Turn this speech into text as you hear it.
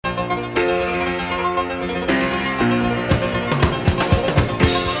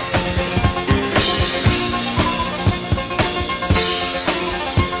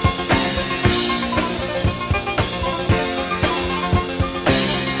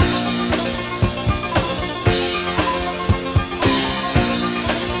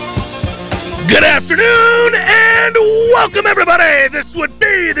Good afternoon and welcome everybody. This would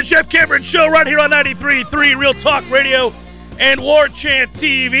be the Jeff Cameron Show right here on 93.3 Real Talk Radio and War Chant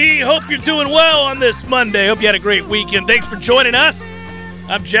TV. Hope you're doing well on this Monday. Hope you had a great weekend. Thanks for joining us.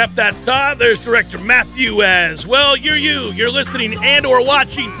 I'm Jeff, that's Todd. There's Director Matthew as well. You're listening and or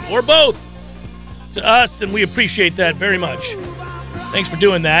watching or both to us, and we appreciate that very much. Thanks for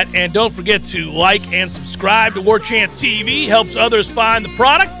doing that. And don't forget to like and subscribe to War Chant TV. Helps others find the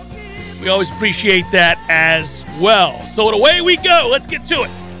product. We always appreciate that as well. So away we go. Let's get to it.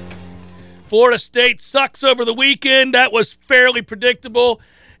 Florida State sucks over the weekend. That was fairly predictable.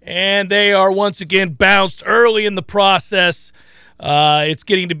 And they are once again bounced early in the process. It's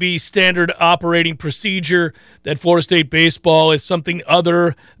getting to be standard operating procedure that Florida State baseball is something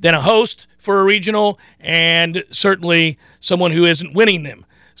other than a host for a regional and certainly someone who isn't winning them.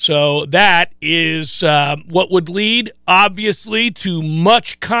 So that is what would lead, obviously, to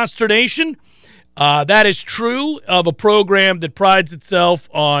much consternation. That is true of a program that prides itself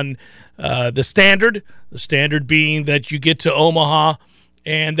on the standard being that you get to Omaha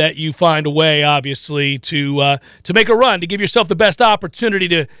and that you find a way, obviously, to make a run, to give yourself the best opportunity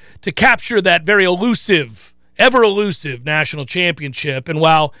to capture that very elusive, ever-elusive national championship. And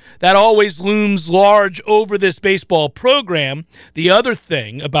while that always looms large over this baseball program, the other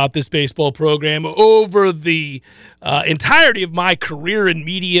thing about this baseball program over the entirety of my career in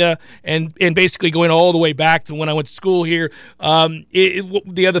media and basically going all the way back to when I went to school here,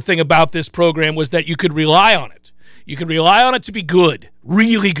 the other thing about this program was that you could rely on it. You could rely on it to be good,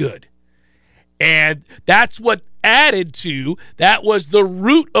 really good. And that's what added to, that was the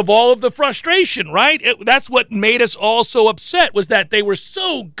root of all of the frustration, right? That's what made us all so upset, was that they were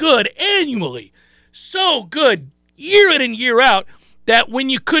so good annually, so good year in and year out, that when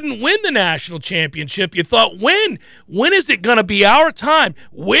you couldn't win the national championship, you thought, when is it going to be our time?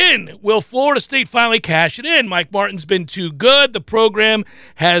 When will Florida State finally cash it in? Mike Martin's been too good. The program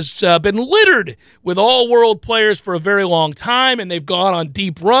has been littered with all-world players for a very long time, and they've gone on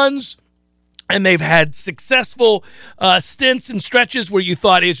deep runs, and they've had successful stints and stretches where you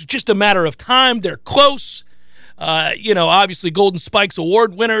thought it's just a matter of time. They're close. Obviously Golden Spikes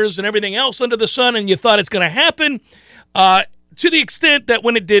Award winners and everything else under the sun, and you thought it's going to happen. To the extent that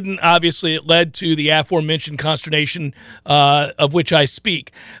when it didn't, obviously it led to the aforementioned consternation of which I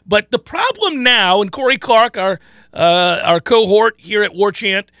speak. But the problem now, and Corey Clark, our cohort here at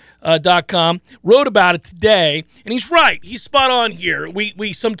warchant.com, wrote about it today, and he's right. He's spot on here.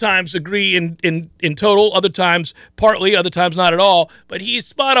 We sometimes agree in total, other times partly, other times not at all, but he's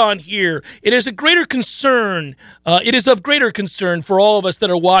spot on here. It is a greater concern. It is of greater concern for all of us that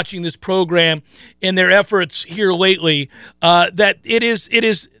are watching this program in their efforts here lately, that it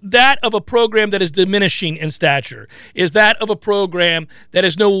is that of a program that is diminishing in stature, is that of a program that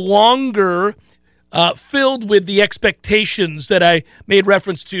is no longer filled with the expectations that I made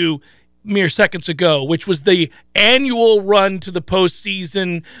reference to mere seconds ago, which was the annual run to the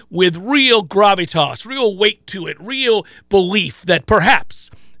postseason with real gravitas, real weight to it, real belief that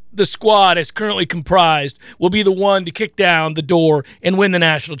perhaps the squad as currently comprised will be the one to kick down the door and win the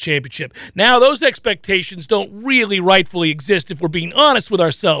national championship. Now, those expectations don't really rightfully exist if we're being honest with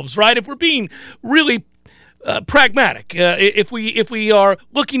ourselves, right? If we're being really pragmatic. If we are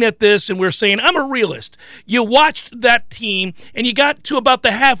looking at this and we're saying, I'm a realist. You watched that team and you got to about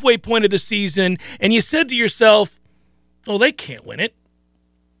the halfway point of the season and you said to yourself, oh, they can't win it.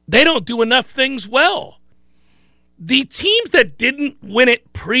 They don't do enough things well. The teams that didn't win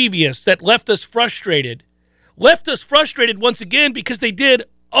it previous, that left us frustrated once again because they did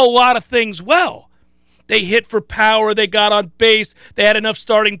a lot of things well. They hit for power. They got on base. They had enough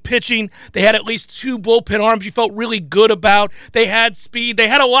starting pitching. They had at least 2 bullpen arms you felt really good about. They had speed. They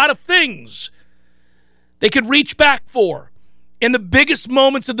had a lot of things they could reach back for in the biggest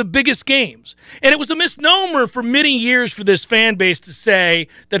moments of the biggest games. And it was a misnomer for many years for this fan base to say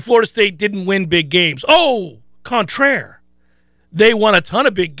that Florida State didn't win big games. Oh, contraire. They won a ton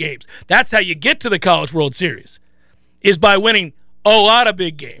of big games. That's how you get to the College World Series, is by winning a lot of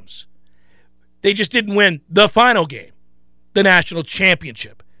big games. They just didn't win the final game, the national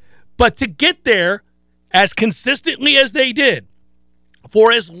championship. But to get there as consistently as they did,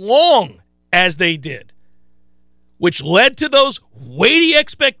 for as long as they did, which led to those weighty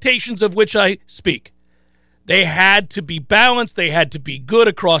expectations of which I speak, they had to be balanced, they had to be good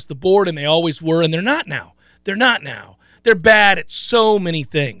across the board, and they always were, and they're not now. They're not now. They're bad at so many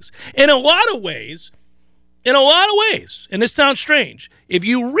things. In a lot of ways, and this sounds strange, if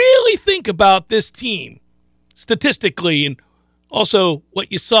you really think about this team statistically and also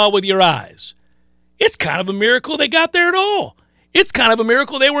what you saw with your eyes, it's kind of a miracle they got there at all. It's kind of a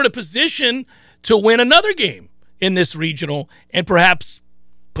miracle they were in a position to win another game in this regional and perhaps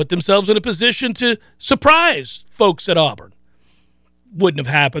put themselves in a position to surprise folks at Auburn. Wouldn't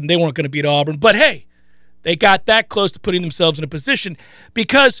have happened. They weren't going to beat Auburn. But, hey, they got that close to putting themselves in a position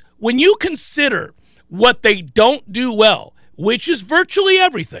because when you consider what they don't do well, which is virtually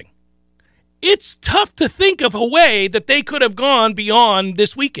everything, it's tough to think of a way that they could have gone beyond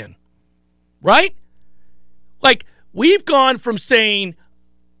this weekend, right? Like, we've gone from saying,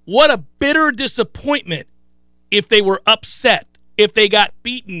 what a bitter disappointment if they were upset, if they got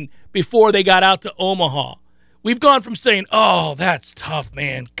beaten before they got out to Omaha. We've gone from saying, oh, that's tough,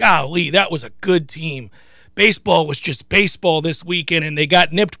 man. Golly, that was a good team. Baseball was just baseball this weekend, and they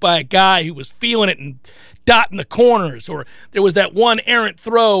got nipped by a guy who was feeling it and dotting the corners, or there was that one errant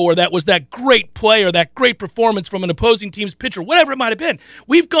throw, or that was that great play, or that great performance from an opposing team's pitcher, whatever it might have been.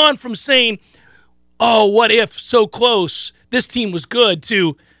 We've gone from saying, oh, what if so close, this team was good,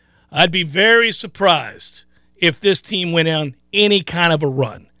 to I'd be very surprised if this team went on any kind of a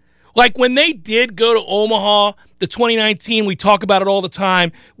run. Like when they did go to Omaha, the 2019, we talk about it all the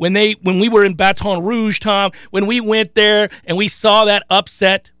time, when we were in Baton Rouge, Tom, when we went there and we saw that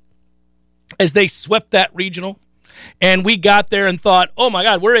upset as they swept that regional, and we got there and thought, oh my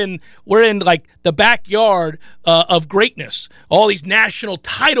God, we're in like the backyard of greatness. All these national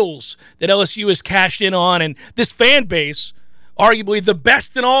titles that LSU has cashed in on, and this fan base, arguably the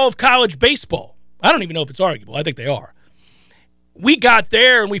best in all of college baseball. I don't even know if it's arguable. I think they are. We got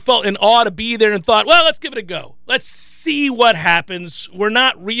there and we felt in awe to be there and thought, well, let's give it a go. Let's see what happens. We're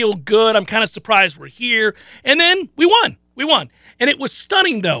not real good. I'm kind of surprised we're here. And then we won. We won. And it was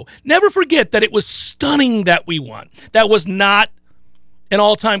stunning, though. Never forget that it was stunning that we won. That was not an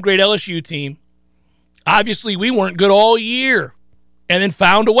all-time great LSU team. Obviously, we weren't good all year and then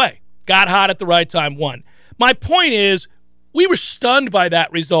found a way. Got hot at the right time, won. My point is, we were stunned by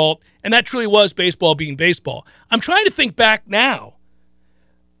that result, and that truly was baseball being baseball. I'm trying to think back now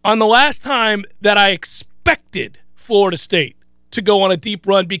on the last time that I expected Florida State to go on a deep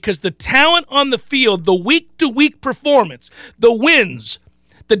run, because the talent on the field, the week-to-week performance, the wins,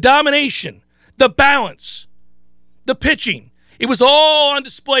 the domination, the balance, the pitching, it was all on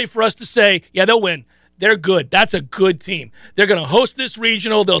display for us to say, yeah, they'll win. They're good. That's a good team. They're going to host this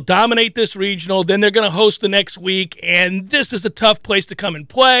regional. They'll dominate this regional. Then they're going to host the next week, and this is a tough place to come and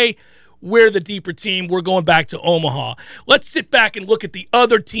play. We're the deeper team. We're going back to Omaha. Let's sit back and look at the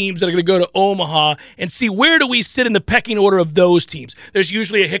other teams that are going to go to Omaha and see where do we sit in the pecking order of those teams. There's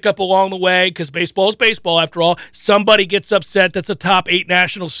usually a hiccup along the way because baseball is baseball after all. Somebody gets upset. That's a top 8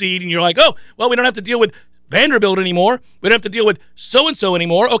 national seed, and you're like, oh, well, we don't have to deal with Vanderbilt anymore. We don't have to deal with so-and-so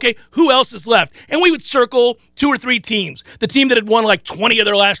anymore. Okay, who else is left? And we would circle 2 or 3 teams. The team that had won like 20 of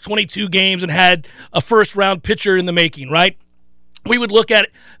their last 22 games and had a first-round pitcher in the making, right? We would look at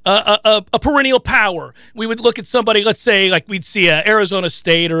a perennial power. We would look at somebody, let's say, like we'd see a Arizona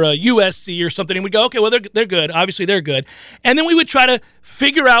State or a USC or something, and we'd go, okay, well, they're good. Obviously, they're good. And then we would try to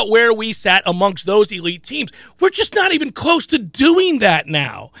figure out where we sat amongst those elite teams. We're just not even close to doing that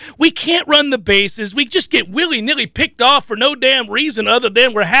now. We can't run the bases. We just get willy-nilly picked off for no damn reason other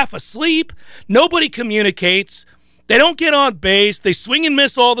than we're half asleep. Nobody communicates. They don't get on base. They swing and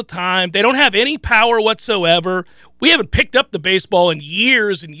miss all the time. They don't have any power whatsoever. We haven't picked up the baseball in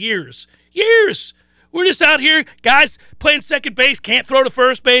years and years. Years. We're just out here, guys playing second base, can't throw to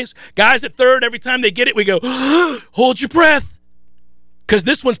first base. Guys at third, every time they get it, we go, hold your breath, because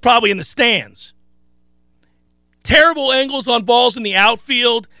this one's probably in the stands. Terrible angles on balls in the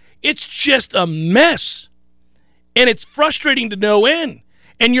outfield. It's just a mess, and it's frustrating to no end.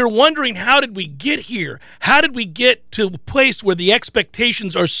 And you're wondering, how did we get here? How did we get to a place where the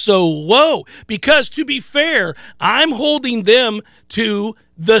expectations are so low? Because, to be fair, I'm holding them to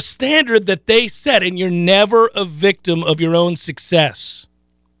the standard that they set, and you're never a victim of your own success.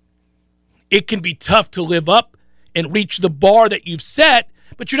 It can be tough to live up and reach the bar that you've set,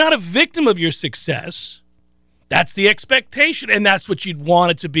 but you're not a victim of your success. That's the expectation, and that's what you'd want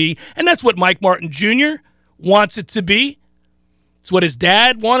it to be, and that's what Mike Martin Jr. wants it to be. It's what his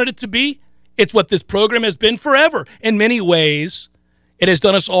dad wanted it to be. It's what this program has been forever. In many ways, it has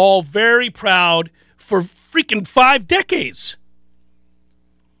done us all very proud for freaking 5 decades.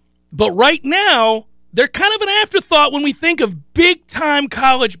 But right now, they're kind of an afterthought when we think of big-time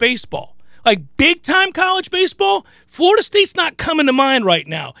college baseball. Like big-time college baseball, Florida State's not coming to mind right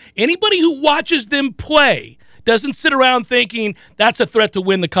now. Anybody who watches them play doesn't sit around thinking that's a threat to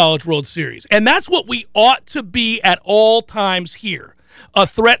win the College World Series. And that's what we ought to be at all times here, a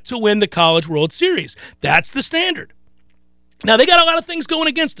threat to win the College World Series. That's the standard. Now, they got a lot of things going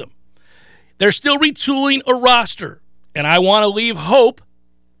against them. They're still retooling a roster, and I want to leave hope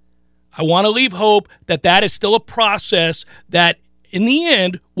I want to leave hope that that is still a process that in the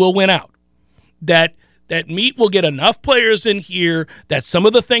end will win out. That Meat will get enough players in here that some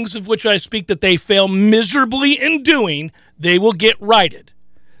of the things of which I speak that they fail miserably in doing, they will get righted.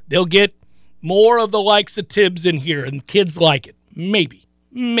 They'll get more of the likes of Tibbs in here, and kids like it. Maybe.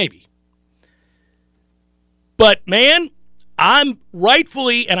 But, man, I'm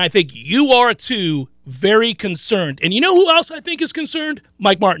rightfully, and I think you are too, very concerned. And you know who else I think is concerned?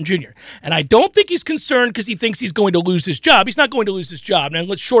 Mike Martin Jr. And I don't think he's concerned because he thinks he's going to lose his job. He's not going to lose his job,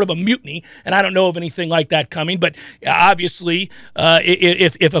 and short of a mutiny, and I don't know of anything like that coming. But obviously,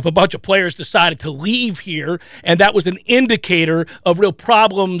 if a bunch of players decided to leave here, and that was an indicator of real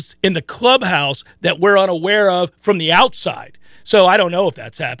problems in the clubhouse that we're unaware of from the outside. So I don't know if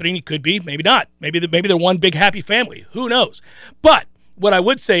that's happening. It could be, maybe not. Maybe they're one big happy family. Who knows? But what I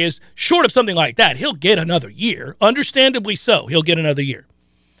would say is, short of something like that, he'll get another year. Understandably so, he'll get another year.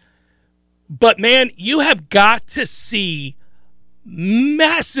 But, man, you have got to see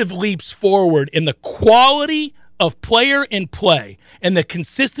massive leaps forward in the quality of player and play and the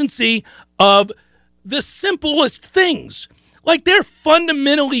consistency of the simplest things. Like, they're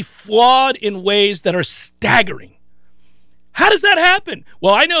fundamentally flawed in ways that are staggering. How does that happen?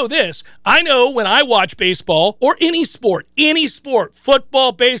 Well, I know this. I know when I watch baseball or any sport,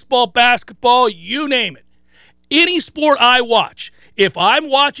 football, baseball, basketball, you name it, any sport I watch, if I'm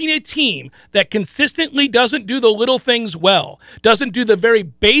watching a team that consistently doesn't do the little things well, doesn't do the very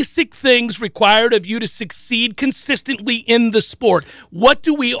basic things required of you to succeed consistently in the sport, what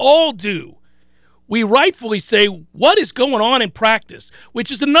do we all do? We rightfully say, what is going on in practice?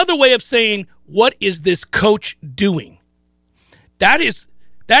 Which is another way of saying, what is this coach doing? That is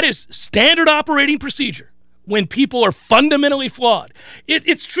standard operating procedure when people are fundamentally flawed.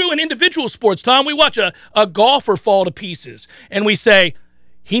 It's true in individual sports, Tom. We watch a golfer fall to pieces, and we say,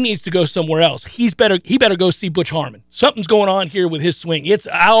 he needs to go somewhere else. He better go see Butch Harmon. Something's going on here with his swing. It's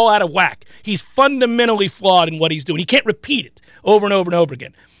all out of whack. He's fundamentally flawed in what he's doing. He can't repeat it over and over and over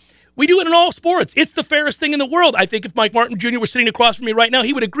again. We do it in all sports. It's the fairest thing in the world. I think if Mike Martin Jr. was sitting across from me right now,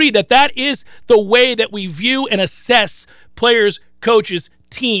 he would agree that that is the way that we view and assess players, coaches,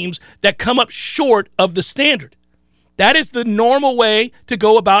 teams that come up short of the standard. That is the normal way to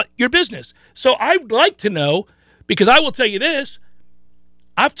go about your business. So I'd like to know, because I will tell you this,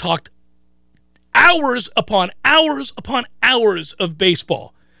 I've talked hours upon hours upon hours of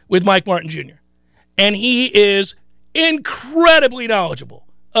baseball with Mike Martin Jr., and he is incredibly knowledgeable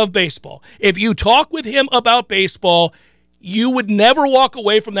of baseball. If you talk with him about baseball, you would never walk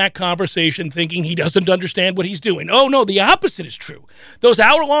away from that conversation thinking he doesn't understand what he's doing. Oh, no, the opposite is true. Those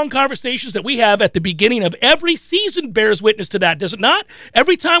hour-long conversations that we have at the beginning of every season bears witness to that, does it not?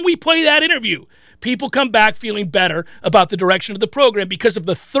 Every time we play that interview, people come back feeling better about the direction of the program because of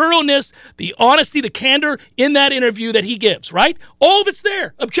the thoroughness, the honesty, the candor in that interview that he gives, right? All of it's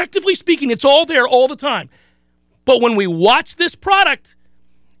there. Objectively speaking, it's all there all the time. But when we watch this product,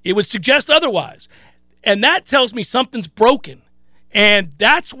 it would suggest otherwise. And that tells me something's broken. And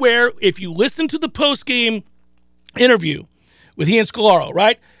that's where, if you listen to the post-game interview with Ian Scolaro,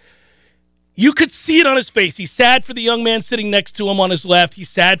 right, you could see it on his face. He's sad for the young man sitting next to him on his left. He's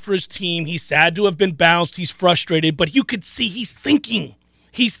sad for his team. He's sad to have been bounced. He's frustrated. But you could see he's thinking.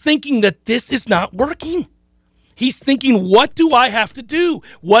 He's thinking that this is not working. He's thinking, what do I have to do?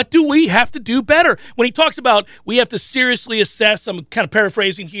 What do we have to do better? When he talks about we have to seriously assess, I'm kind of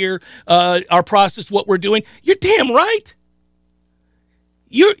paraphrasing here, our process, what we're doing, you're damn right.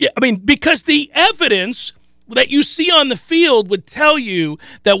 Because the evidence that you see on the field would tell you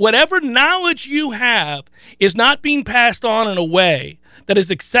that whatever knowledge you have is not being passed on in a way that is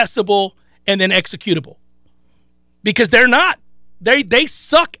accessible and then executable. Because they're not. They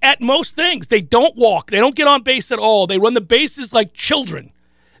suck at most things. They don't walk. They don't get on base at all. They run the bases like children.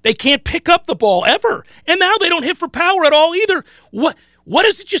 They can't pick up the ball ever. And now they don't hit for power at all either. What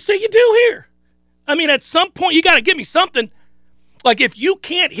is it you say you do here? I mean, at some point, you got to give me something. Like, if you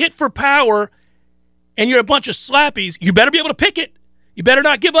can't hit for power and you're a bunch of slappies, you better be able to pick it. You better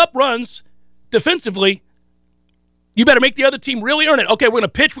not give up runs defensively. You better make the other team really earn it. Okay, we're going to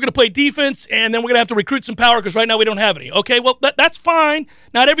pitch, we're going to play defense, and then we're going to have to recruit some power because right now we don't have any. Okay, well, that's fine.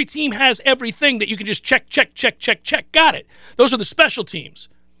 Not every team has everything that you can just check. Got it. Those are the special teams.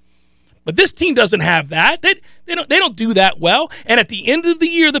 But this team doesn't have that. They don't do that well. And at the end of the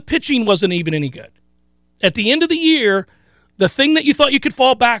year, the pitching wasn't even any good. At the end of the year, the thing that you thought you could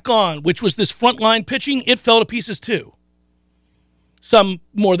fall back on, which was this frontline pitching, it fell to pieces too. Some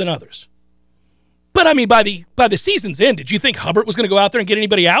more than others. But, I mean, by the season's end, did you think Hubbard was going to go out there and get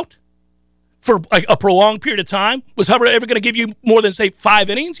anybody out? for like a prolonged period of time? Was Hubbard ever going to give you more than, say, 5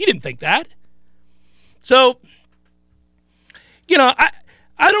 innings? He didn't think that. So,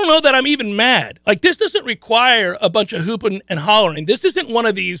 I don't know that I'm even mad. Like, this doesn't require a bunch of hooping and hollering. This isn't one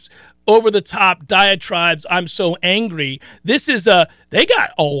of these over-the-top diatribes, I'm so angry. This is they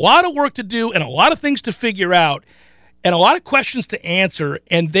got a lot of work to do and a lot of things to figure out and a lot of questions to answer,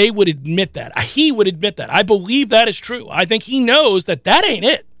 and they would admit that. He would admit that. I believe that is true. I think he knows that ain't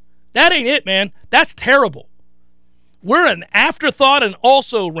it. That ain't it, man. That's terrible. We're an afterthought and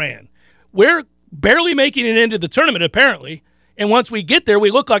also ran. We're barely making it into the tournament, apparently. And once we get there,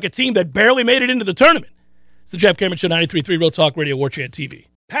 we look like a team that barely made it into the tournament. It's the Jeff Cameron Show, 93.3 Real Talk Radio, War Chant TV.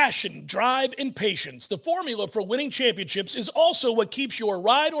 Passion, drive, and patience. The formula for winning championships is also what keeps your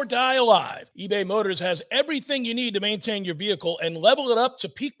ride or die alive. eBay Motors has everything you need to maintain your vehicle and level it up to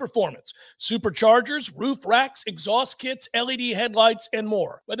peak performance. Superchargers, roof racks, exhaust kits, LED headlights, and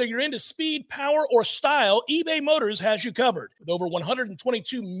more. Whether you're into speed, power, or style, eBay Motors has you covered. With over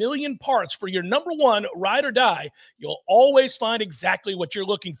 122 million parts for your number one ride or die, you'll always find exactly what you're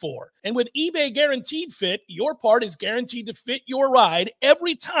looking for. And with eBay Guaranteed Fit, your part is guaranteed to fit your ride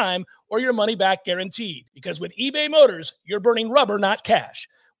every time or your money back guaranteed. Because with eBay Motors, you're burning rubber, not cash.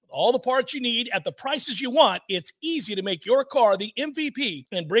 With all the parts you need at the prices you want, it's easy to make your car the MVP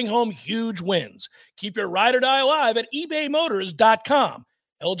and bring home huge wins. Keep your ride or die alive at ebaymotors.com.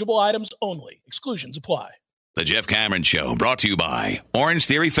 Eligible items only. Exclusions apply. The Jeff Cameron Show, brought to you by Orange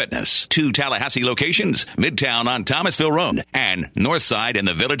Theory Fitness. 2 Tallahassee locations, Midtown on Thomasville Road and Northside in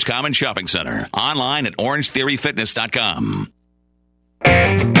the Village Common Shopping Center. Online at orangetheoryfitness.com.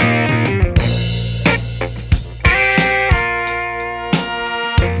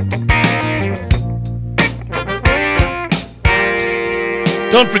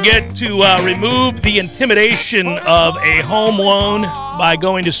 Don't forget to remove the intimidation of a home loan by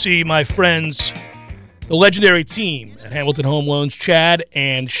going to see my friends, the legendary team at Hamilton Home Loans, Chad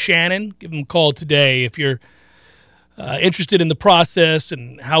and Shannon. Give them a call today if you're interested in the process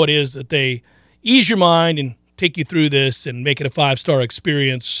and how it is that they ease your mind and take you through this and make it a 5-star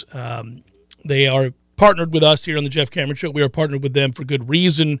experience. They are partnered with us here on the Jeff Cameron Show. We are partnered with them for good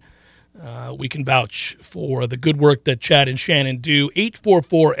reason. We can vouch for the good work that Chad and Shannon do.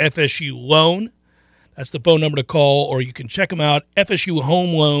 844-FSU-LOAN. That's the phone number to call, or you can check them out,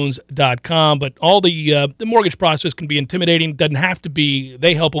 FSUHomeLoans.com. But all the mortgage process can be intimidating. Doesn't have to be.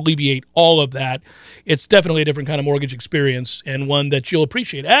 They help alleviate all of that. It's definitely a different kind of mortgage experience and one that you'll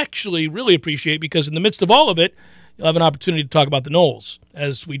appreciate, actually really appreciate, because in the midst of all of it, you'll have an opportunity to talk about the Knowles,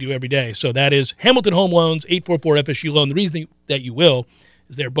 as we do every day. So that is Hamilton Home Loans, 844-FSU-LOAN. The reason that you will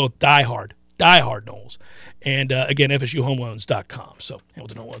is they're both diehard Knowles. And, again, FSUHomeLoans.com. So,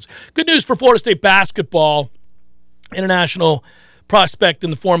 Hamilton Home Loans. Good news for Florida State basketball. International prospect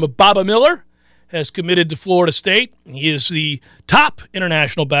in the form of Baba Miller has committed to Florida State. He is the top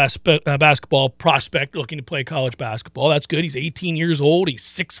international basketball prospect looking to play college basketball. That's good. He's 18 years old. He's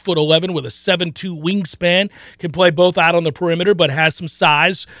 6'11" with a 7'2" wingspan. Can play both out on the perimeter, but has some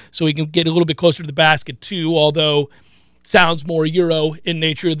size, so he can get a little bit closer to the basket, too, although sounds more Euro in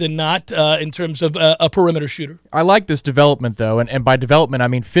nature than not in terms of a perimeter shooter. I like this development, though, and by development, I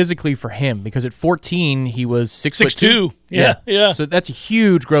mean physically for him, because at 14, he was 6'2". Yeah. So that's a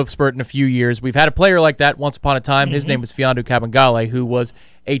huge growth spurt in a few years. We've had a player like that once upon a time. His name was Fiondu Kabengele, who was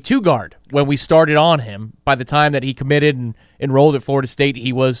a 2-guard when we started on him. By the time that he committed and enrolled at Florida State,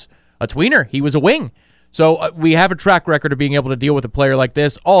 he was a tweener. He was a wing. So we have a track record of being able to deal with a player like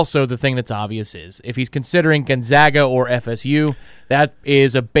this. Also, the thing that's obvious is if he's considering Gonzaga or FSU, that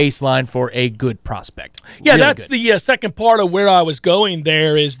is a baseline for a good prospect. Yeah, really that's good. the second part of where I was going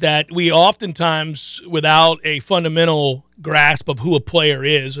there, is that we oftentimes, without a fundamental grasp of who a player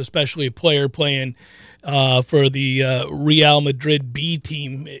is, especially a player playing for the Real Madrid B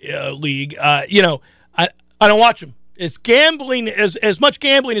team league, I don't watch them. It's gambling, as much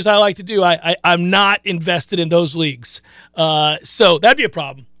gambling as I like to do. I'm not invested in those leagues. So that'd be a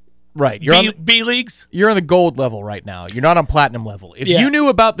problem. Right. B leagues? You're on the gold level right now. You're not on platinum level. If you knew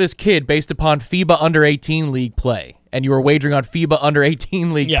about this kid based upon FIBA under-18 league play, and you were wagering on FIBA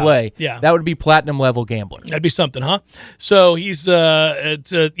under-18 league play, that would be platinum level gambling. That'd be something, huh? So he's the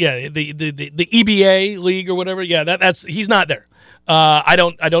EBA league or whatever. Yeah, that's he's not there. I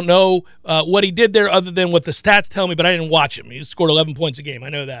don't know what he did there other than what the stats tell me, but I didn't watch him. He scored 11 points a game. I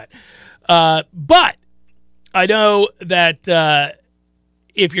know that. But I know that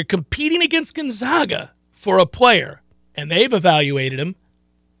if you're competing against Gonzaga for a player and they've evaluated him,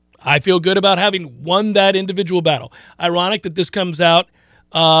 I feel good about having won that individual battle. Ironic that this comes out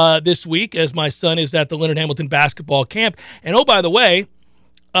this week as my son is at the Leonard Hamilton basketball camp. And, oh, by the way,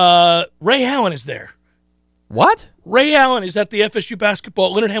 Ray Allen is there. What? Ray Allen is at the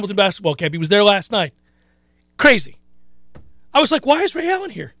FSU Leonard Hamilton basketball camp. He was there last night. Crazy. I was like, why is Ray Allen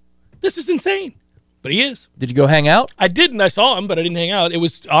here? This is insane. But he is. Did you go hang out? I didn't. I saw him, but I didn't hang out. It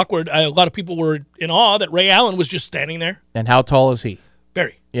was awkward. A lot of people were in awe that Ray Allen was just standing there. And how tall is he?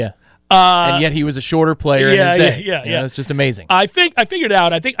 Very. Yeah. And yet he was a shorter player in his day. Yeah. It's just amazing. I figured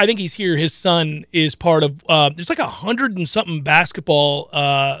out. I think he's here. His son is part of. There's like 100 and something basketball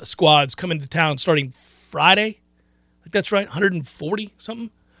squads coming to town starting Friday. I think that's right. 140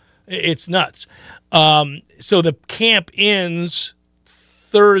 something. It's nuts. So the camp ends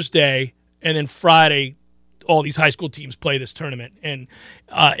Thursday, and then Friday, all these high school teams play this tournament. And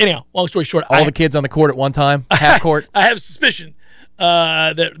anyhow, long story short, all the kids on the court at one time, half court. I have a suspicion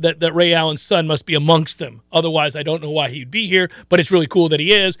that Ray Allen's son must be amongst them. Otherwise, I don't know why he'd be here. But it's really cool that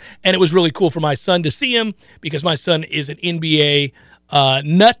he is, and it was really cool for my son to see him because my son is an NBA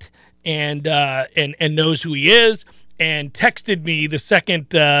nut and knows who he is. And texted me the second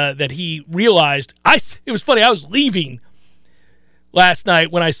that he realized. It was funny. I was leaving last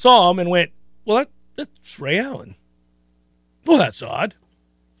night when I saw him and went, well, that's Ray Allen. Well, that's odd.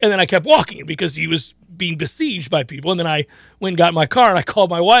 And then I kept walking because he was being besieged by people. And then I went and got in my car and I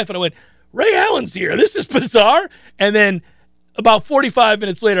called my wife and I went, Ray Allen's here. This is bizarre. And then about 45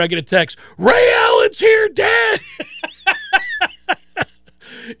 minutes later, I get a text, Ray Allen's here, Dad.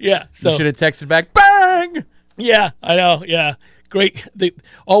 Yeah. So you should have texted back, bang! Yeah, I know. Yeah, great.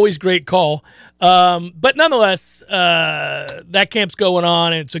 Always great call. But nonetheless, that camp's going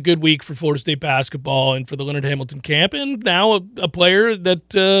on, and it's a good week for Florida State basketball and for the Leonard Hamilton camp. And now a player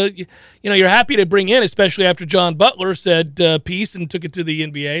that you're happy to bring in, especially after John Butler said peace and took it to the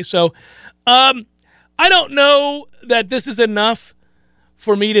NBA. So I don't know that this is enough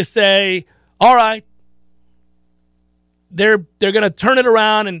for me to say, all right, they're going to turn it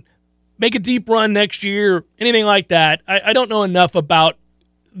around and make a deep run next year, or anything like that. I don't know enough about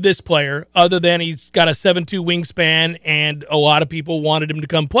this player other than he's got a 7'2" wingspan, and a lot of people wanted him to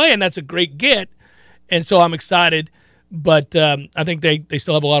come play, and that's a great get. And so I'm excited, but I think they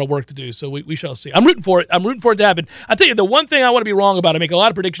still have a lot of work to do, so we shall see. I'm rooting for it. I'm rooting for it to happen. I'll tell you, the one thing I want to be wrong about, I make a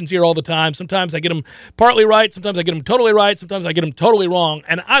lot of predictions here all the time. Sometimes I get them partly right. Sometimes I get them totally right. Sometimes I get them totally wrong,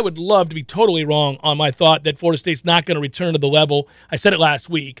 and I would love to be totally wrong on my thought that Florida State's not going to return to the level. I said it last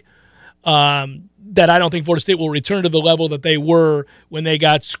week. That I don't think Florida State will return to the level that they were when they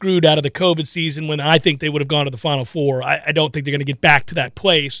got screwed out of the COVID season, when I think they would have gone to the Final Four. I don't think they're going to get back to that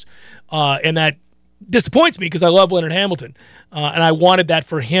place, and that disappoints me because I love Leonard Hamilton, and I wanted that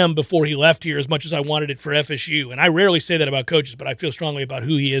for him before he left here as much as I wanted it for FSU. And I rarely say that about coaches, but I feel strongly about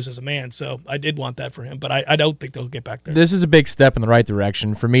who he is as a man, so I did want that for him, but I don't think they'll get back there. This is a big step in the right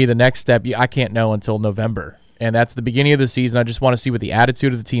direction. For me, the next step, I can't know until November. And that's the beginning of the season. I just want to see what the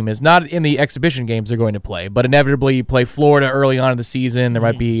attitude of the team is. Not in the exhibition games they're going to play, but inevitably you play Florida early on in the season. There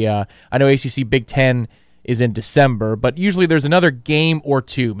might be, I know ACC Big Ten is in December, but usually there's another game or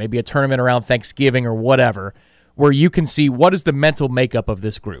two, maybe a tournament around Thanksgiving or whatever, where you can see what is the mental makeup of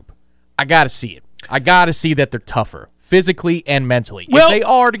this group. I got to see it. I got to see that they're tougher, physically and mentally. Well, if they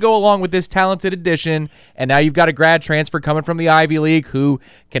are to go along with this talented addition, and now you've got a grad transfer coming from the Ivy League who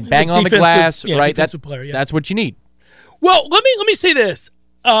can bang on the glass, right? That's what you need. Well, let me say this.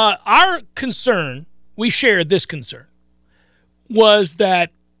 Our concern, we shared this concern, was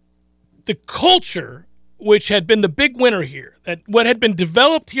that the culture, which had been the big winner here, that what had been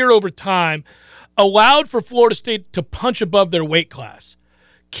developed here over time, allowed for Florida State to punch above their weight class.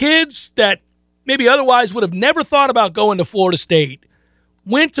 Kids that maybe otherwise would have never thought about going to Florida State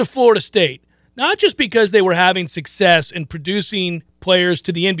went to Florida State, not just because they were having success in producing players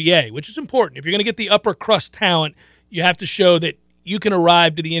to the NBA, which is important. If you're going to get the upper crust talent, you have to show that you can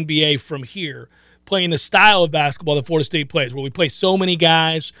arrive to the NBA from here, playing the style of basketball that Florida State plays, where we play so many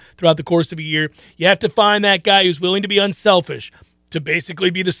guys throughout the course of a year. You have to find that guy who's willing to be unselfish, to basically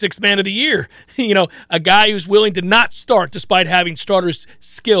be the sixth man of the year. A guy who's willing to not start despite having starters'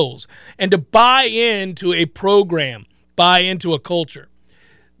 skills, and to buy into a program, buy into a culture.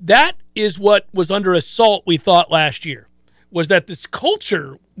 That is what was under assault, we thought, last year, was that this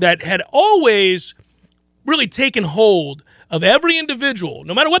culture that had always really taken hold of every individual,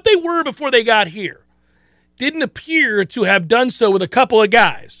 no matter what they were before they got here, didn't appear to have done so with a couple of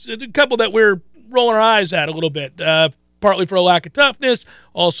guys, a couple that we're rolling our eyes at a little bit, partly for a lack of toughness,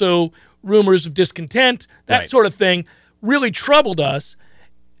 also rumors of discontent, that sort of thing, really troubled us.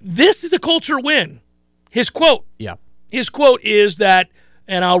 This is a culture win. His quote. Yeah. His quote is that,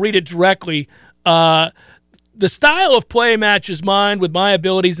 and I'll read it directly, the style of play matches mine with my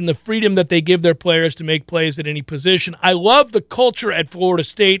abilities and the freedom that they give their players to make plays at any position. I love the culture at Florida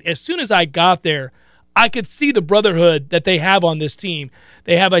State. As soon as I got there, I could see the brotherhood that they have on this team.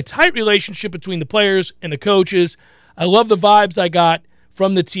 They have a tight relationship between the players and the coaches. I love the vibes I got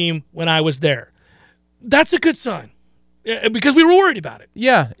from the team when I was there. That's a good sign because we were worried about it.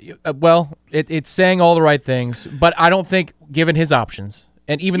 Yeah, well, it's saying all the right things, but I don't think, given his options,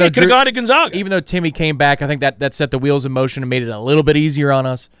 and even though could have gone to Gonzaga, even though Timmy came back, I think that set the wheels in motion and made it a little bit easier on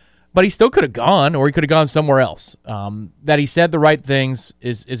us. But he still could have gone, or he could have gone somewhere else. That he said the right things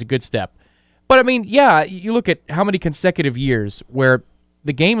is a good step. But I mean, yeah, you look at how many consecutive years where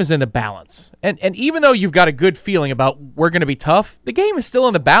the game is in the balance, and even though you've got a good feeling about we're going to be tough, the game is still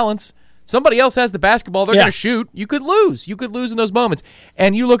in the balance. Somebody else has the basketball, they're going to shoot. You could lose. You could lose in those moments.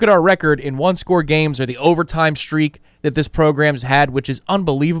 And you look at our record in one-score games or the overtime streak that this program's had, which is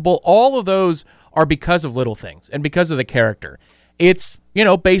unbelievable. All of those are because of little things and because of the character. It's,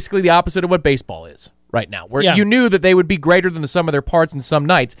 basically the opposite of what baseball is right now, where you knew that they would be greater than the sum of their parts in some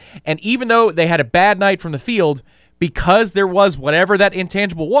nights. And even though they had a bad night from the field, because there was whatever that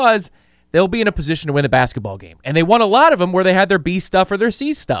intangible was, they'll be in a position to win the basketball game. And they won a lot of them where they had their B stuff or their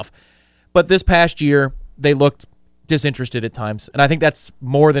C stuff. But this past year, they looked disinterested at times. And I think that's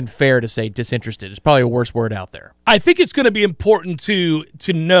more than fair to say disinterested. It's probably a worse word out there. I think it's going to be important to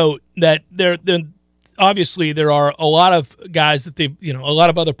note that obviously there are a lot of guys that a lot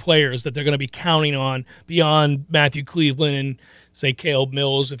of other players that they're going to be counting on beyond Matthew Cleveland and, say, Caleb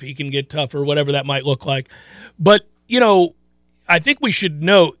Mills, if he can get tougher, whatever that might look like. But, I think we should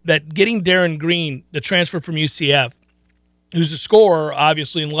note that getting Darren Green, the transfer from UCF, who's a scorer,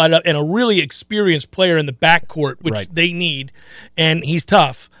 obviously, and a really experienced player in the backcourt, which they need, and he's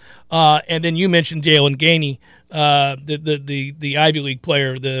tough. And then you mentioned Jalen Gainey, the Ivy League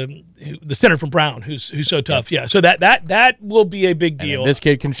player, the center from Brown, who's so tough. Yeah, so that will be a big deal. And this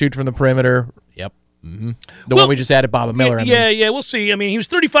kid can shoot from the perimeter. Yep. Mm-hmm. The one we just added, Bob Miller. Yeah, we'll see. I mean, he was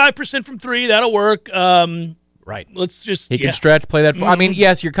 35% from three. That'll work. Right. Let's just. He can stretch, play that. I mean,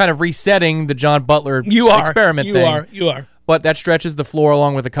 yes, you're kind of resetting the John Butler experiment thing. You are. But that stretches the floor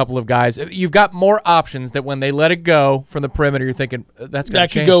along with a couple of guys. You've got more options that when they let it go from the perimeter, you're thinking, that's going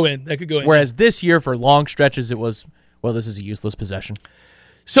to change. That could go in. Whereas this year, for long stretches, it was, this is a useless possession.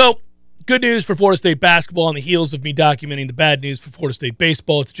 So, good news for Florida State basketball on the heels of me documenting the bad news for Florida State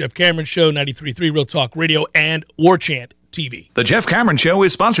baseball. It's the Jeff Cameron Show, 93.3 Real Talk Radio, and War Chant TV. The Jeff Cameron Show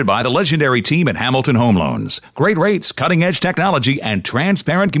is sponsored by the legendary team at Hamilton Home Loans. Great rates, cutting-edge technology, and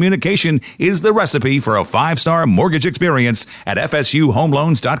transparent communication is the recipe for a 5-star mortgage experience at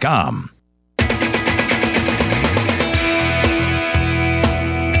FSUHomeLoans.com.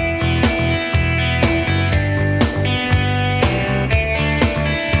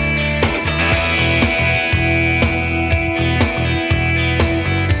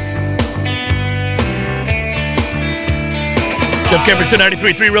 Jeff Cameron Show,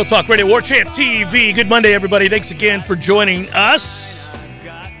 93.3 Real Talk Radio, War Chant TV. Good Monday, everybody. Thanks again for joining us.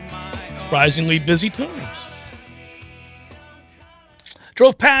 Surprisingly busy times.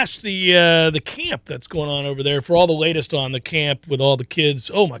 Drove past the camp that's going on over there for all the latest on the camp with all the kids.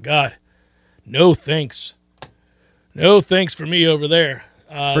 Oh, my God. No thanks. No thanks for me over there.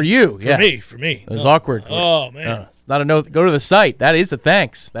 For you, For me. It was awkward. Oh, man. It's not a no. Go to the site. That is a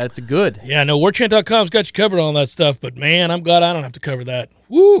thanks. That's a good. Yeah, no, warchant.com's got you covered on that stuff, but, man, I'm glad I don't have to cover that.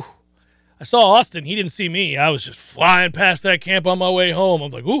 Woo! I saw Austin. He didn't see me. I was just flying past that camp on my way home.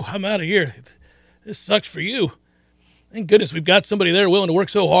 I'm like, ooh, I'm out of here. This sucks for you. Thank goodness we've got somebody there willing to work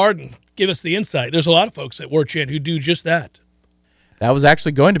so hard and give us the insight. There's a lot of folks at Warchant who do just that. That was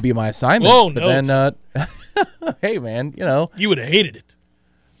actually going to be my assignment. Oh, but no. Then, hey, man, You would have hated it.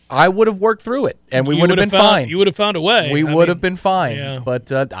 I would have worked through it, and we would have been fine. You would have found a way. We would have been fine. Yeah. But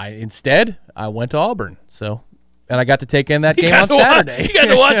instead, I went to Auburn. And I got to take in that game on Saturday. You got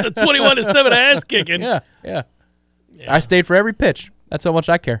to watch the 21-7 ass kicking. Yeah. I stayed for every pitch. That's how much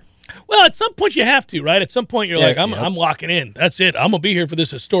I care. Well, at some point you have to, right? At some point you're I'm locking in. That's it. I'm going to be here for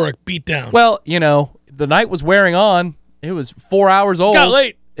this historic beatdown. Well, the night was wearing on. It was 4 hours old. Got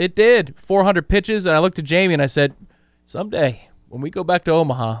late. It did. 400 pitches, and I looked at Jamie and I said, someday when we go back to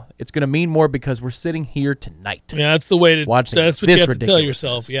Omaha, it's going to mean more because we're sitting here tonight. Yeah, that's the way to watch. That's what you have to tell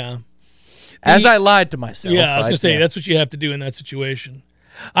yourself. Yeah. As I lied to myself. Yeah, I was going to say that's what you have to do in that situation.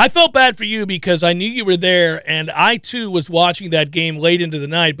 I felt bad for you because I knew you were there, and I too was watching that game late into the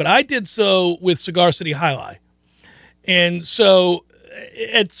night. But I did so with Cigar City Highlight, and so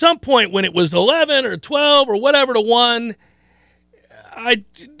at some point when it was 11 or 12 or whatever to 1, I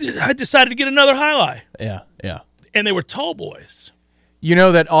decided to get another highlight. Yeah. And they were tall boys. You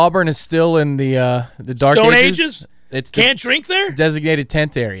know that Auburn is still in the dark Stone ages? It's can't drink there? Designated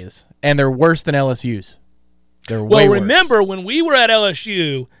tent areas, and they're worse than LSU's. They're way well, worse. remember when we were at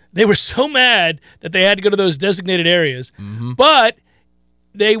LSU, they were so mad that they had to go to those designated areas, but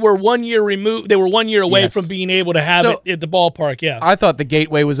they were 1 year removed. They were 1 year away from being able to have it at the ballpark. Yeah, I thought the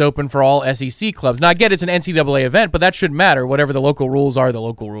gateway was open for all SEC clubs. Now I get it's an NCAA event, but that shouldn't matter. Whatever the local rules are, the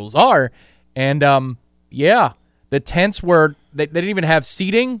local rules are. And the tents were they didn't even have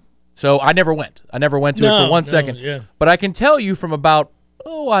seating, so I never went. I never went to it for 1 second. Yeah. But I can tell you from about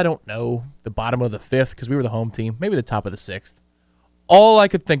I don't know, the bottom of the fifth because we were the home team, maybe the top of the sixth. All I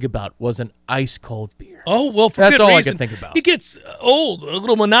could think about was an ice cold beer. Oh, well, for that's good all reason. I could think about. It gets old, a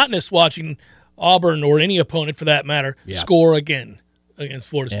little monotonous watching Auburn or any opponent for that matter score again against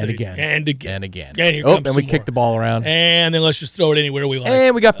Florida State. And again. And again. And again. And here comes and we kicked the ball around. And then let's just throw it anywhere we like.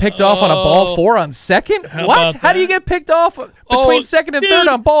 And we got picked off on a ball 4 on second? What? How do you get picked off between second and third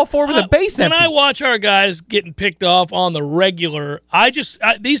on ball 4 with a base empty? When I watch our guys getting picked off on the regular,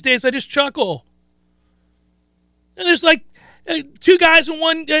 these days I just chuckle. And there's like two guys in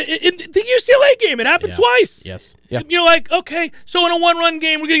one. In the UCLA game, it happened twice. Yes. Yep. You're like, okay, so in a one-run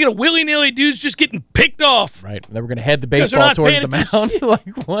game, we're going to get a willy-nilly dudes just getting picked off. Right. And then we're going to head the baseball towards the mound.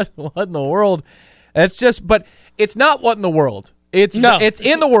 Like, what in the world? It's just, but it's not what in the world. It's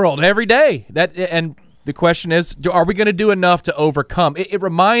in the world every day. And the question is, are we going to do enough to overcome? It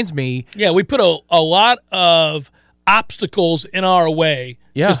reminds me. Yeah, we put a lot of obstacles in our way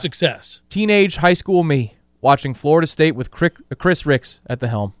to success. Teenage high school me watching Florida State with Chris Ricks at the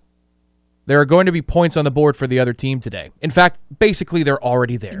helm. There are going to be points on the board for the other team today. In fact, basically they're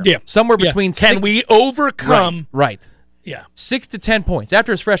already there. Yeah. Somewhere between Can we overcome? Right. Yeah. 6 to 10 points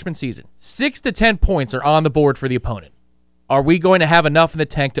after his freshman season. 6 to 10 points are on the board for the opponent. Are we going to have enough in the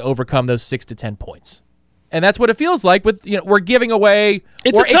tank to overcome those 6 to 10 points? And that's what it feels like with, we're giving away,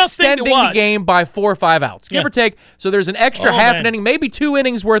 we're extending the game by 4 or 5 outs, give or take. So there's an extra half an inning, maybe 2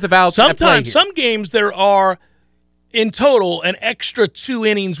 innings worth of outs. Sometimes, some games there are, in total, an extra 2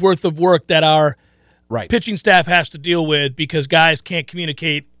 innings worth of work that our pitching staff has to deal with because guys can't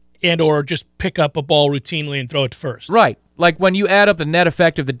communicate and or just pick up a ball routinely and throw it to first. Right. Like when you add up the net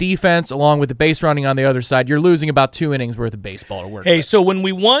effect of the defense along with the base running on the other side, you're losing about 2 innings worth of baseball or work. Hey, so when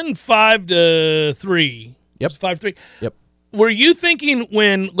we won 5-3, 5-3. Yep. Were you thinking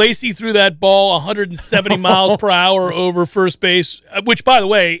when Lacey threw that ball 170 miles per hour over first base, which, by the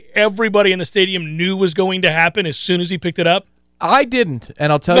way, everybody in the stadium knew was going to happen as soon as he picked it up? I didn't,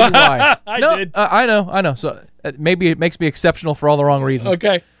 and I'll tell you why. I did. I know. So maybe it makes me exceptional for all the wrong reasons.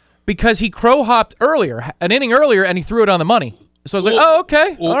 Okay. Because he crow-hopped an inning earlier, and he threw it on the money. So I was like,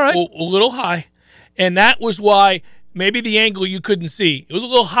 okay, all right. A little high. And that was why maybe the angle you couldn't see. It was a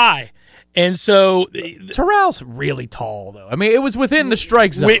little high. And so Terrell's really tall, though. I mean, it was within the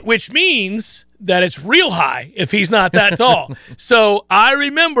strike zone. Which means that it's real high if he's not that tall. So I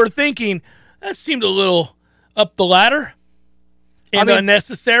remember thinking, that seemed a little up the ladder and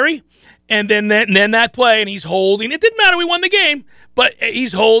unnecessary. And then that play, and he's holding. It didn't matter. We won the game. But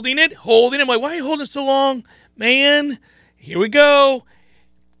he's holding it. I'm like, why are you holding it so long? Man, here we go.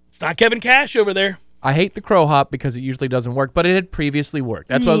 It's not Kevin Cash over there. I hate the crow hop because it usually doesn't work, but it had previously worked.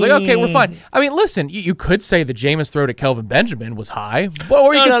 That's why I was like, okay, we're fine. I mean, listen, you could say the Jameis throw to Kelvin Benjamin was high,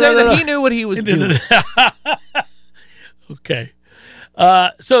 or you could say that he knew what he was doing. Okay.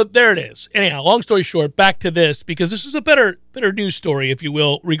 So there it is. Anyhow, long story short, back to this, because this is a better news story, if you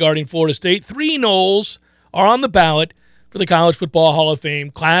will, regarding Florida State. 3 Noles are on the ballot for the College Football Hall of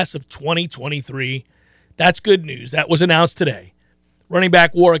Fame class of 2023. That's good news. That was announced today. Running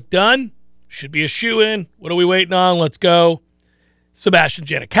back Warwick Dunn should be a shoo-in. What are we waiting on? Let's go. Sebastian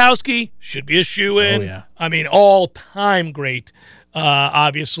Janikowski should be a shoo-in. Oh, yeah. I mean, all-time great,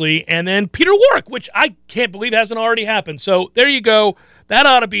 obviously. And then Peter Warwick, which I can't believe hasn't already happened. So there you go. That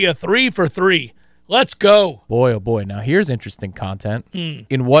ought to be a 3 for 3. Let's go. Boy, oh boy. Now, here's interesting content.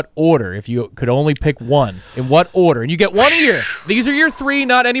 In what order, if you could only pick one, in what order? And you get 1 year. These are your 3,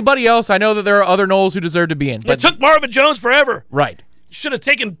 not anybody else. I know that there are other Noles who deserve to be in. But it took Marvin Jones forever. Right. Should have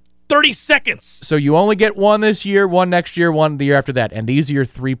taken 30 seconds. So you only get 1 this year, 1 next year, 1 the year after that. And these are your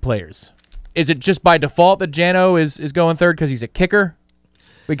 3 players. Is it just by default that Jano is going third because he's a kicker?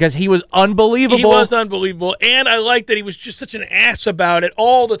 Because he was unbelievable. He was unbelievable, and I like that he was just such an ass about it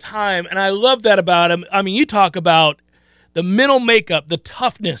all the time, and I love that about him. I mean, you talk about the mental makeup, the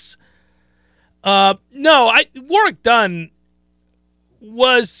toughness. Warwick Dunn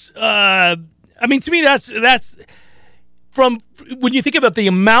was, to me, that's from when you think about the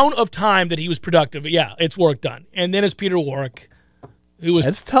amount of time that he was productive, yeah, it's Warwick Dunn. And then it's Peter Warwick. who was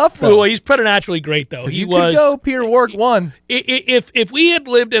That's tough, though. Well, he's preternaturally great, though. He could go Peter Warrick 1. If we had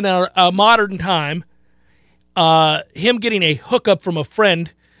lived in a modern time, him getting a hookup from a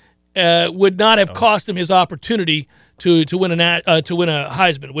friend would not have cost him his opportunity to win a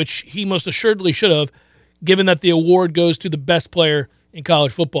Heisman, which he most assuredly should have, given that the award goes to the best player in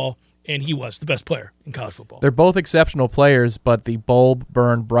college football, and he was the best player in college football. They're both exceptional players, but the bulb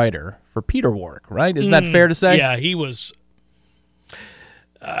burned brighter for Peter Warrick, right? Isn't that fair to say? Yeah, he was.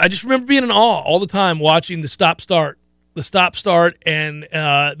 I just remember being in awe all the time watching the stop-start, and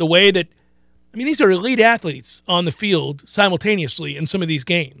the way that, I mean, these are elite athletes on the field simultaneously in some of these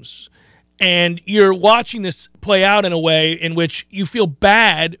games. And you're watching this play out in a way in which you feel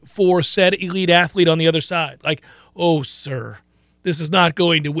bad for said elite athlete on the other side. Like, oh, sir, this is not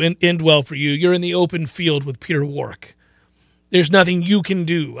going to end well for you. You're in the open field with Peter Warrick. There's nothing you can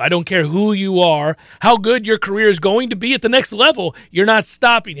do. I don't care who you are, how good your career is going to be at the next level. You're not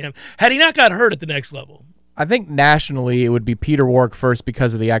stopping him. Had he not got hurt at the next level. I think nationally it would be Peter Warrick first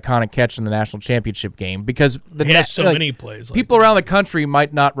because of the iconic catch in the national championship game. Because he has so many plays. People around the country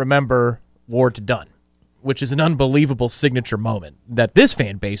might not remember Ward to Dunn, which is an unbelievable signature moment that this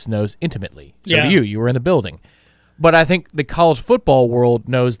fan base knows intimately. So do you. You were in the building. But I think the college football world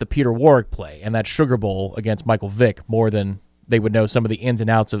knows the Peter Warrick play and that Sugar Bowl against Michael Vick more than they would know some of the ins and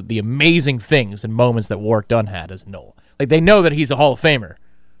outs of the amazing things and moments that Warrick Dunn had as a Nole. Like, they know that he's a Hall of Famer,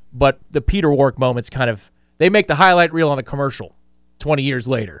 but the Peter Warrick moments kind of, they make the highlight reel on the commercial 20 years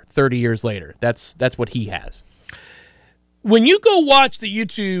later, 30 years later. That's what he has. When you go watch the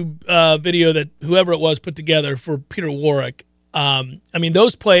YouTube video that whoever it was put together for Peter Warrick, I mean,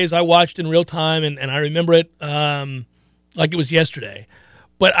 those plays I watched in real time, and I remember it like it was yesterday.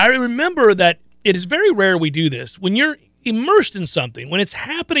 But I remember that it is very rare we do this. When you're immersed in something, when it's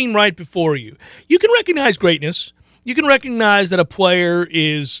happening right before you, you can recognize greatness. You can recognize that a player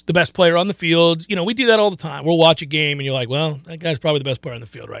is the best player on the field. You know, we do that all the time. We'll watch a game, and you're like, well, that guy's probably the best player on the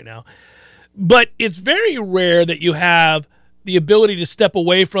field right now. But it's very rare that you have the ability to step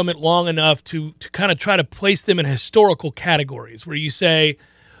away from it long enough to kind of try to place them in historical categories where you say,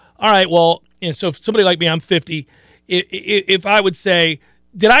 all right, well, and so if somebody like me, I'm 50, if I would say,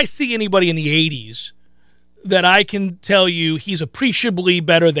 did I see anybody in the 80s that I can tell you he's appreciably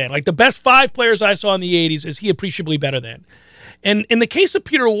better than? Like, the best 5 players I saw in the 80s, is he appreciably better than? And in the case of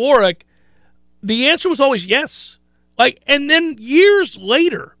Peter Warrick, the answer was always yes. Like, and then years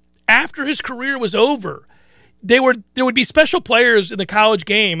later, after his career was over, there would be special players in the college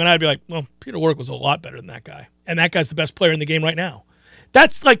game, and I'd be like, well, Peter Warrick was a lot better than that guy, and that guy's the best player in the game right now.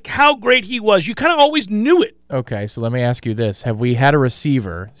 That's like how great he was. You kind of always knew it. Okay, so let me ask you this. Have we had a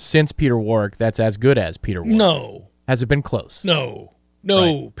receiver since Peter Warrick that's as good as Peter Warrick? No. Has it been close? No.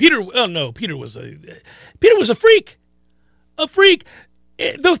 Right. Peter was a freak. A freak.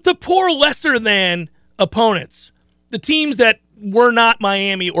 The poor lesser than opponents, the teams that were not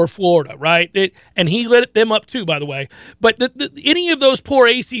Miami or Florida, right? And he lit them up too, by the way. But any of those poor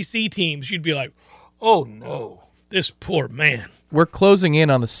ACC teams, you'd be like, oh no, this poor man. We're closing in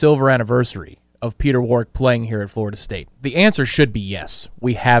on the silver anniversary of Peter Warrick playing here at Florida State. The answer should be yes.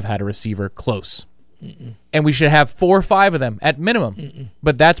 We have had a receiver close. Mm-mm. And we should have 4 or 5 of them at minimum. Mm-mm.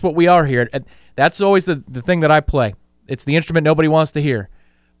 But that's what we are here. That's always the thing that I play. It's the instrument nobody wants to hear.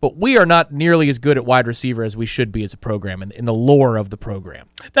 But we are not nearly as good at wide receiver as we should be as a program in the lore of the program.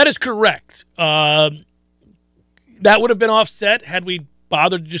 That is correct. That would have been offset had we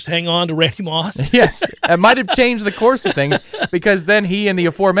bothered to just hang on to Randy Moss. Yes, it might have changed the course of things because then he and the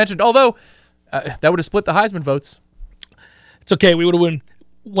aforementioned, although that would have split the Heisman votes. It's okay. We would have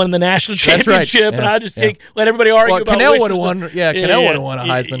won the national championship, right. Yeah, and I just let everybody argue about Cannell would have won. Yeah, Cannell would have won a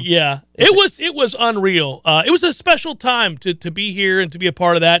Heisman. Yeah, it was unreal. It was a special time to be here and to be a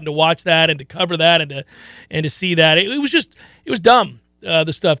part of that and to watch that and to cover that and to see that. It was dumb.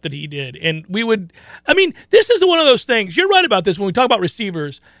 The stuff that he did. And this is one of those things. You're right about this when we talk about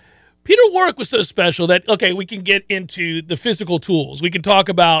receivers. Peter Warrick was so special that, okay, we can get into the physical tools. We can talk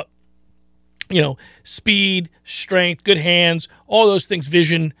about, speed, strength, good hands, all those things,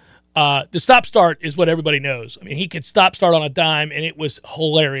 vision. The stop-start is what everybody knows. I mean, he could stop-start on a dime, and it was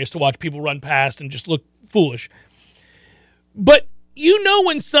hilarious to watch people run past and just look foolish. But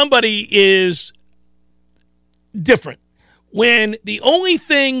when somebody is different, when the only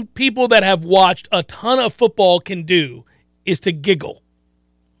thing people that have watched a ton of football can do is to giggle.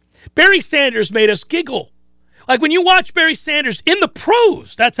 Barry Sanders made us giggle. Like when you watch Barry Sanders in the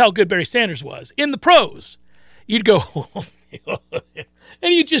pros, that's how good Barry Sanders was. In the pros, you'd go,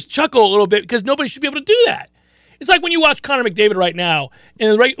 and you just chuckle a little bit because nobody should be able to do that. It's like when you watch Connor McDavid right now,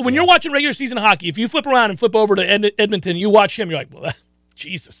 and when you're watching regular season hockey, if you flip around and flip over to Edmonton, you watch him, you're like, well,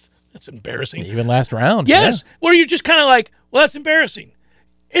 Jesus, that's embarrassing. Even last round. Yes, where you're just kind of like, well, that's embarrassing.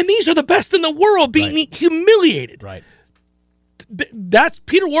 And these are the best in the world being humiliated. Right. That's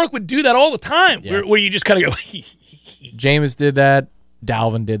Peter Warrick would do that all the time, where you just kind of go. Jameis did that.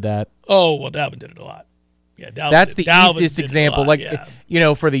 Dalvin did that. Oh, well, Dalvin did it a lot. Yeah, that's the easiest example. Like,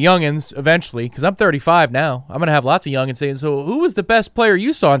 for the youngins, eventually, because I'm 35 now, I'm going to have lots of youngins saying, so who was the best player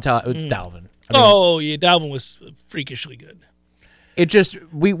you saw in talent? It's Dalvin. Dalvin was freakishly good.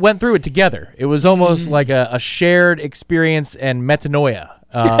 We went through it together. It was almost like a shared experience and metanoia.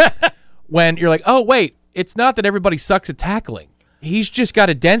 When you're like, oh, wait, it's not that everybody sucks at tackling. He's just got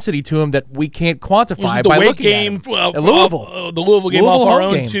a density to him that we can't quantify by looking at him. At Louisville. The Louisville game off our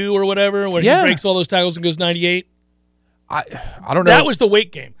own 2 or whatever, where he breaks all those tackles and goes 98. I don't know. That was the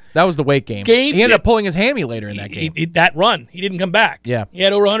Wake game. That was the Wake game. He ended up pulling his hammy later in that game. That run. He didn't come back. Yeah. He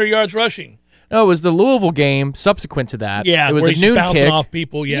had over 100 yards rushing. No, it was the Louisville game subsequent to that. Yeah, it was where a noon bouncing kick. Off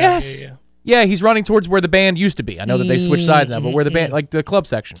people. Yeah, yes. Yeah, he's running towards where the band used to be. I know that they switched sides now, but where the band, like the club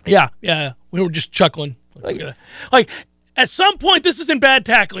section. Yeah. We were just chuckling. Like at some point, this isn't bad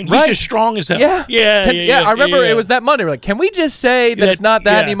tackling. He's just strong as hell. Yeah. I remember it was that Monday. We're like, can we just say that it's not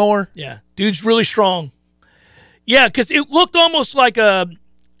that anymore? Yeah. Dude's really strong. Yeah, because it looked almost like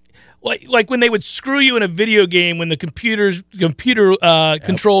like when they would screw you in a video game when the computer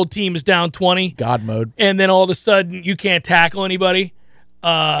controlled team is down 20. God mode. And then all of a sudden you can't tackle anybody.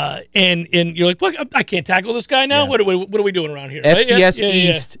 And you're like, look, I can't tackle this guy now. What are we doing around here? FCS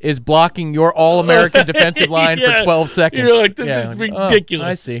East is blocking your All-American defensive line for 12 seconds. You're like, this is ridiculous.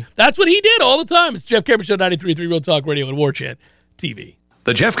 I see. That's what he did all the time. It's Jeff Cameron Show, 93.3 Real Talk Radio and War Chant TV.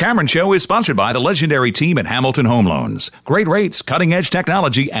 The Jeff Cameron Show is sponsored by the legendary team at Hamilton Home Loans. Great rates, cutting-edge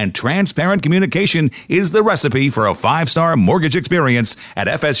technology, and transparent communication is the recipe for a 5-star mortgage experience at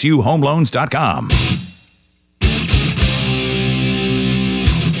FSUHomeLoans.com.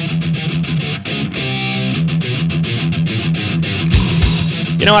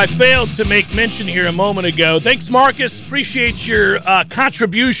 I failed to make mention here a moment ago. Thanks, Marcus. Appreciate your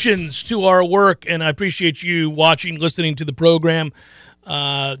contributions to our work, and I appreciate you watching, listening to the program.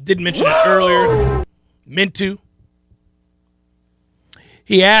 Didn't mention it earlier. Meant to.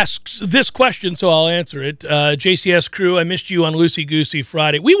 He asks this question, so I'll answer it. JCS crew, I missed you on Loosey Goosey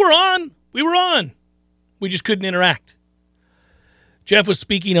Friday. We were on. We just couldn't interact. Jeff was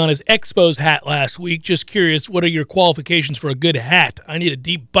speaking on his Expos hat last week. Just curious, what are your qualifications for a good hat? I need a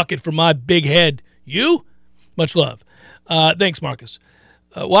deep bucket for my big head. You? Much love. Thanks, Marcus.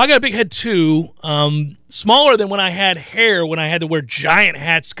 Well, I got a big head, too. Smaller than when I had hair, when I had to wear giant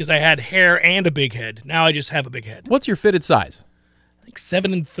hats because I had hair and a big head. Now I just have a big head. What's your fitted size? I think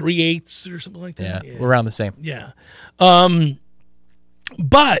 7 3/8 or something like that. Yeah, we're around the same. Yeah.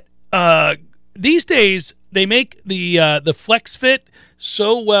 But these days, they make the flex fit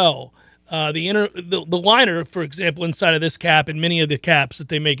so well. The liner, for example, inside of this cap and many of the caps that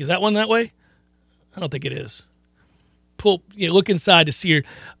they make, is that one that way? I don't think it is. Look inside to see her.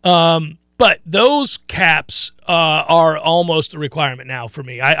 But those caps are almost a requirement now for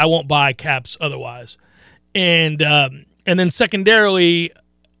me. I won't buy caps otherwise. And then secondarily,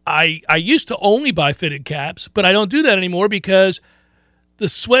 I used to only buy fitted caps, but I don't do that anymore because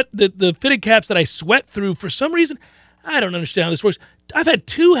the fitted caps that I sweat through, for some reason, I don't understand how this works. I've had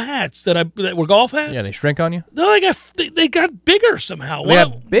 2 hats that were golf hats. Yeah, they shrink on you? No, they got bigger somehow.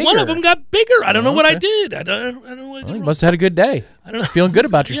 One of them got bigger. I don't know what I did. I don't know what I did. You must have had a good day. I don't know. Feeling good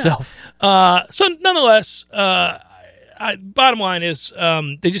about yourself. So nonetheless, bottom line is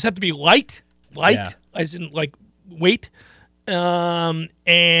they just have to be light, as in like weight. And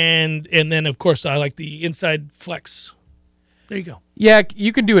then, of course, I like the inside flex. There you go. Yeah,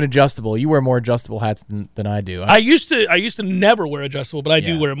 you can do an adjustable. You wear more adjustable hats than I do. I used to never wear adjustable, but I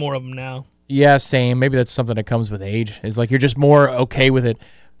do wear more of them now. Yeah, same. Maybe that's something that comes with age. It's like you're just more okay with it.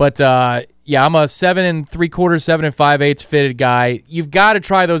 But I'm a 7 3/4, 7 5/8 fitted guy. You've got to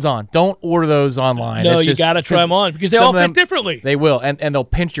try those on. Don't order those online. No, you got to try them on because they all fit differently. They will, and they'll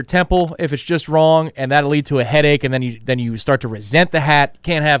pinch your temple if it's just wrong, and that'll lead to a headache, and then you start to resent the hat.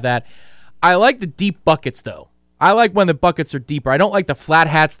 Can't have that. I like the deep buckets though. I like when the buckets are deeper. I don't like the flat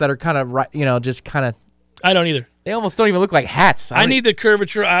hats that are kind of, just kind of. I don't either. They almost don't even look like hats. I need the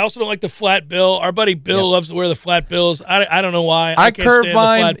curvature. I also don't like the flat bill. Our buddy Bill loves to wear the flat bills. I don't know why. I curve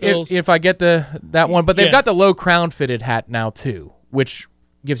mine if I get that one, but they've got the low crown fitted hat now too, which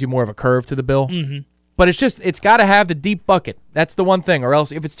gives you more of a curve to the bill. Mm-hmm. But it's got to have the deep bucket. That's the one thing. Or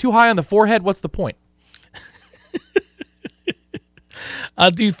else if it's too high on the forehead, what's the point?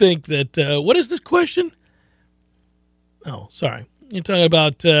 I do think that. What is this question? Oh, sorry. You're talking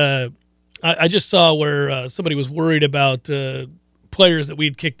about. I just saw where somebody was worried about players that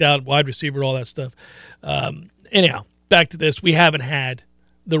we'd kicked out, wide receiver, all that stuff. Anyhow, back to this. We haven't had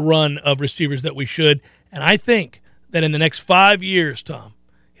the run of receivers that we should, and I think that in the next 5 years, Tom,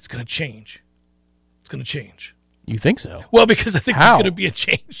 it's going to change. It's going to change. You think so? Well, because I think there's going to be a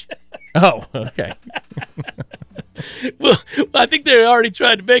change. Oh, okay. Well, I think they already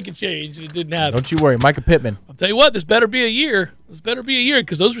tried to make a change, and it didn't happen. Don't you worry. Micah Pittman. I'll tell you what, this better be a year. This better be a year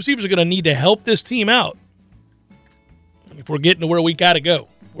because those receivers are going to need to help this team out. If we're getting to where we got to go,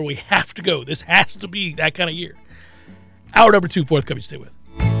 where we have to go, this has to be that kind of year. Hour number 2, forthcoming. Stay with.